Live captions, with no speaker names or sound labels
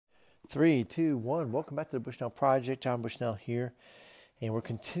Three, two, one. Welcome back to the Bushnell Project. John Bushnell here. And we're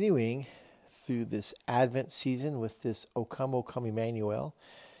continuing through this Advent season with this O Come, Emmanuel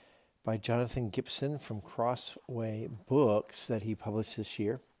by Jonathan Gibson from Crossway Books that he published this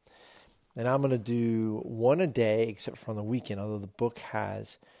year. And I'm going to do one a day except for on the weekend, although the book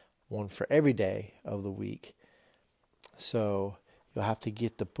has one for every day of the week. So you'll have to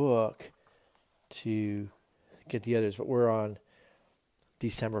get the book to get the others. But we're on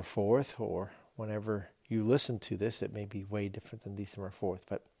December 4th, or whenever you listen to this, it may be way different than December 4th.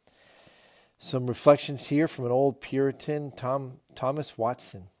 But some reflections here from an old Puritan, Thomas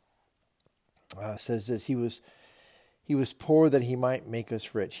Watson. Says this: He was poor that he might make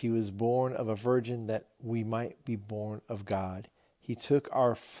us rich. He was born of a virgin that we might be born of God. He took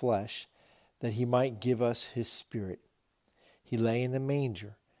our flesh that he might give us his spirit. He lay in the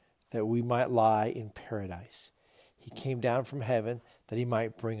manger that we might lie in paradise. He came down from heaven that he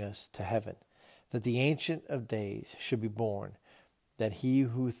might bring us to heaven, that the Ancient of Days should be born, that he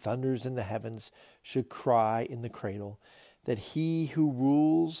who thunders in the heavens should cry in the cradle, that he who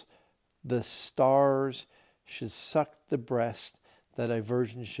rules the stars should suck the breast that a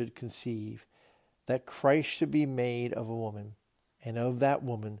virgin should conceive, that Christ should be made of a woman, and of that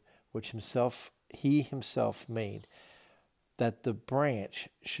woman which he himself made, that the branch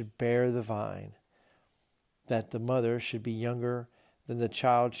should bear the vine, that the mother should be younger than the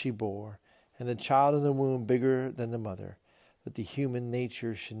child she bore, and the child in the womb bigger than the mother, that the human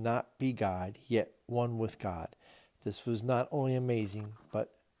nature should not be God, yet one with God. This was not only amazing,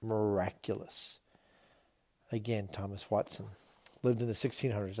 but miraculous. Again, Thomas Watson lived in the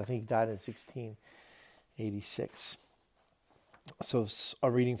 1600s. I think he died in 1686. So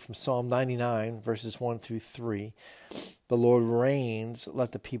a reading from Psalm 99, verses 1 through 3. The Lord reigns,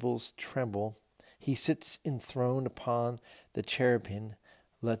 let the peoples tremble. He sits enthroned upon the cherubim,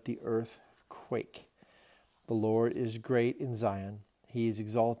 let the earth quake. The Lord is great in Zion. He is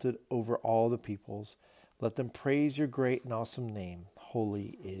exalted over all the peoples. Let them praise your great and awesome name.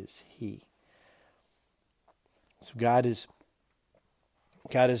 Holy is he. So God is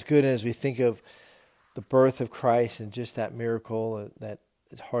good as we think of the birth of Christ and just that miracle. That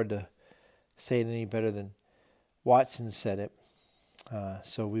it's hard to say it any better than Watson said it.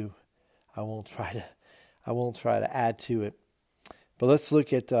 I won't try to add to it. But let's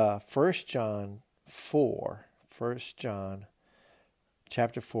look at 1 John 4. 1 John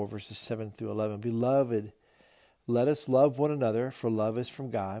chapter 4, verses 7 through 11. Beloved, let us love one another, for love is from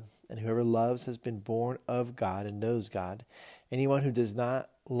God, and whoever loves has been born of God and knows God. Anyone who does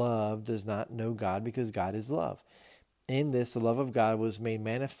not love does not know God, because God is love. In this, the love of God was made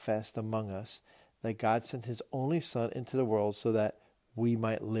manifest among us, that God sent his only Son into the world so that we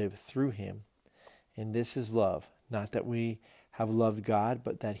might live through him. And this is love, not that we have loved God,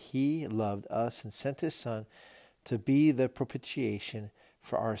 but that he loved us and sent his Son to be the propitiation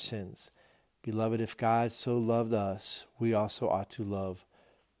for our sins. Beloved, if God so loved us, we also ought to love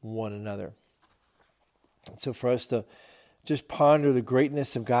one another. And so for us to just ponder the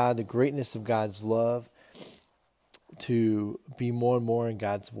greatness of God, the greatness of God's love, to be more and more in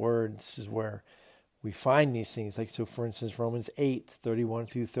God's word, this is where we find these things. Like, so for instance, Romans 8, 31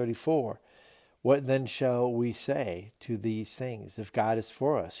 through 34. What then shall we say to these things? If God is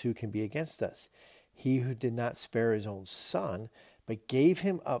for us, who can be against us? He who did not spare his own Son, but gave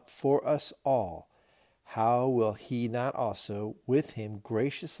him up for us all, how will he not also with him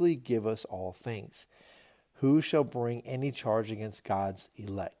graciously give us all things? Who shall bring any charge against God's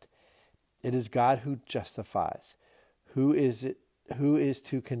elect? It is God who justifies. Who is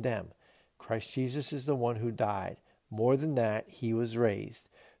to condemn? Christ Jesus is the one who died. More than that, he was raised,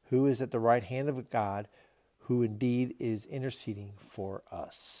 who is at the right hand of God, who indeed is interceding for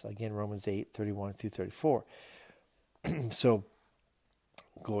us. Again, Romans 8, 31 through 34. So,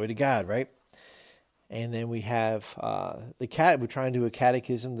 glory to God, right? And then we have we're trying to do a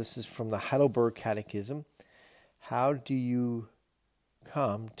catechism. This is from the Heidelberg Catechism. How do you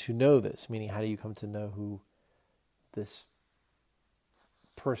come to know this? Meaning, how do you come to know who this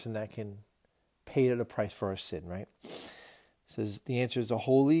person that can pay the price for our sin, right? It says, the answer is the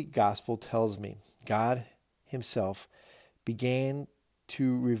Holy Gospel tells me. God himself began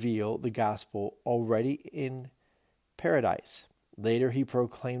to reveal the gospel already in paradise. Later, he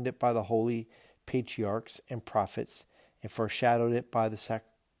proclaimed it by the holy patriarchs and prophets and foreshadowed it by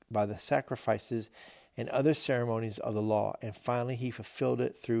the sacrifices and other ceremonies of the law. And finally, he fulfilled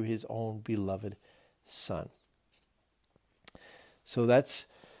it through his own beloved Son. So that's,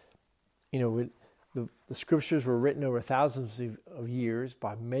 the scriptures were written over thousands of years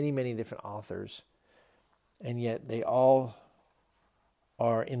by many, many different authors. And yet they all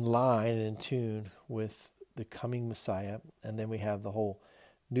are in line and in tune with the coming Messiah. And then we have the whole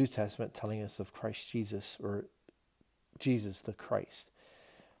New Testament telling us of Christ Jesus, or Jesus the Christ.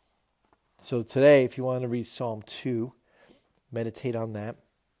 So today, if you want to read Psalm 2, meditate on that.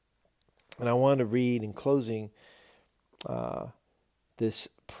 And I want to read, in closing, this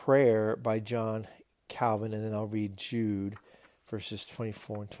prayer by John Calvin, and then I'll read Jude, verses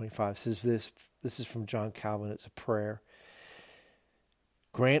 24 and 25. It says this is from John Calvin. It's a prayer.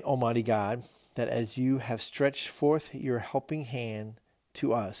 Grant, Almighty God, that as you have stretched forth your helping hand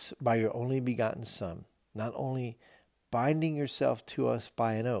to us by your only begotten Son, not only binding yourself to us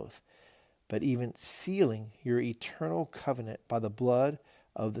by an oath, but even sealing your eternal covenant by the blood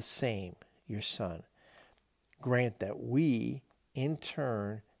of the same, your Son, grant that we, in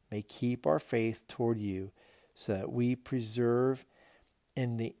turn, may keep our faith toward you, so that we preserve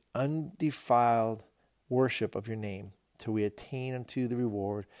in the undefiled worship of your name, till we attain unto the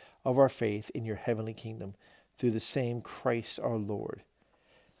reward of our faith in your heavenly kingdom, through the same Christ our Lord.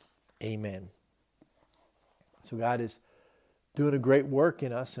 Amen. So God is doing a great work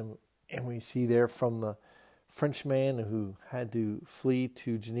in us, and we see there from the Frenchman who had to flee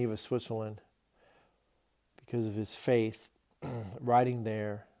to Geneva, Switzerland, because of his faith, writing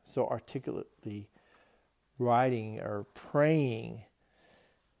there so articulately, writing or praying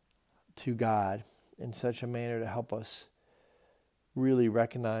to God in such a manner to help us really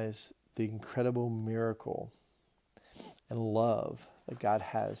recognize the incredible miracle and love that God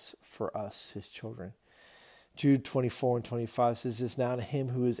has for us, his children. Jude 24 and 25 says this, now to him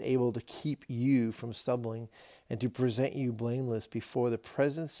who is able to keep you from stumbling and to present you blameless before the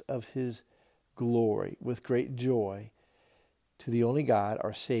presence of his glory with great joy, to the only God,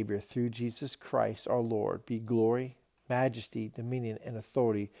 our Savior, through Jesus Christ our Lord, be glory, majesty, dominion, and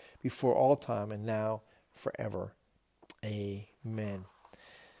authority before all time and now forever. Amen.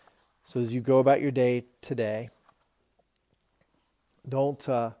 So as you go about your day today, don't,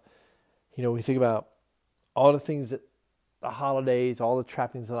 we think about all the things that the holidays, all the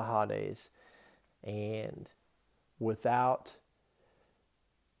trappings of the holidays, and without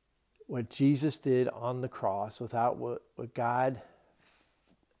what Jesus did on the cross, without what God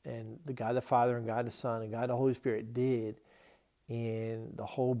and the God the Father and God the Son and God the Holy Spirit did in the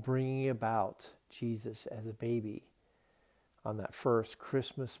whole bringing about Jesus as a baby on that first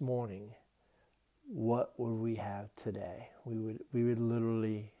Christmas morning, what would we have today? We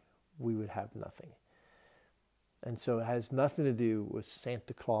would have nothing. And so it has nothing to do with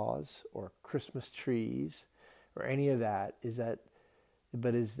Santa Claus or Christmas trees or any of that,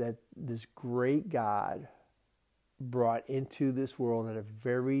 but is that this great God brought into this world at a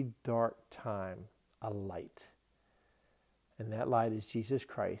very dark time a light. And that light is Jesus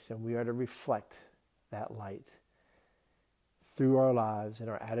Christ, and we are to reflect that light through our lives and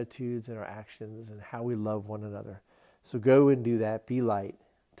our attitudes and our actions and how we love one another. So go and do that. Be light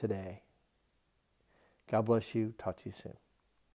today. God bless you. Talk to you soon.